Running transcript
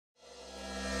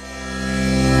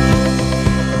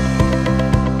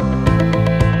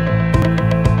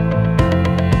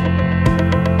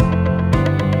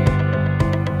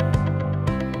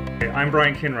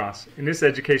Brian Kinross. In this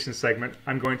education segment,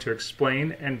 I'm going to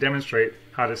explain and demonstrate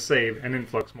how to save an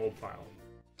iMFLUX mold file.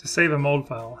 To save a mold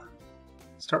file,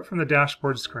 start from the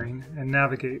dashboard screen and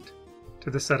navigate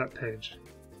to the Setup page.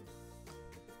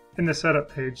 In the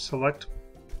Setup page, select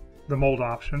the Mold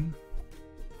option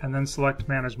and then select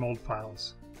Manage Mold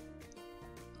Files.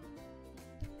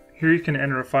 Here you can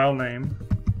enter a file name,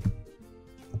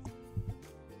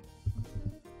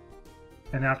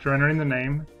 and after entering the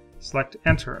name, select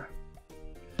Enter.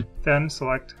 Then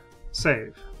select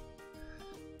Save.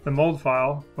 The mold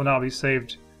file will now be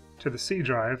saved to the C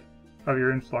drive of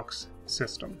your iMFLUX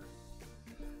system.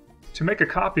 To make a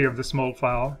copy of this mold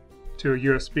file to a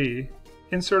USB,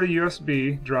 insert a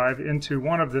USB drive into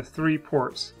one of the 3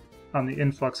 ports on the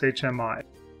iMFLUX HMI.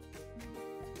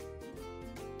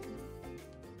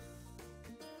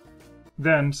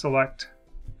 Then select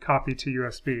Copy to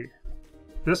USB.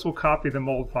 This will copy the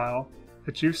mold file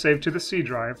that you've saved to the C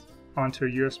drive onto a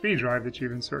USB drive that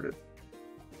you've inserted.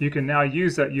 You can now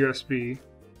use that USB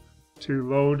to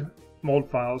load mold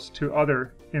files to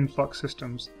other iMFLUX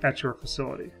systems at your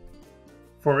facility.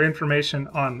 For information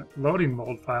on loading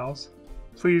mold files,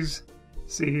 please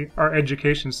see our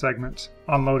education segment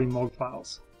on loading mold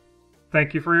files.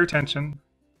 Thank you for your attention,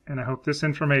 and I hope this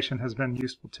information has been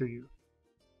useful to you.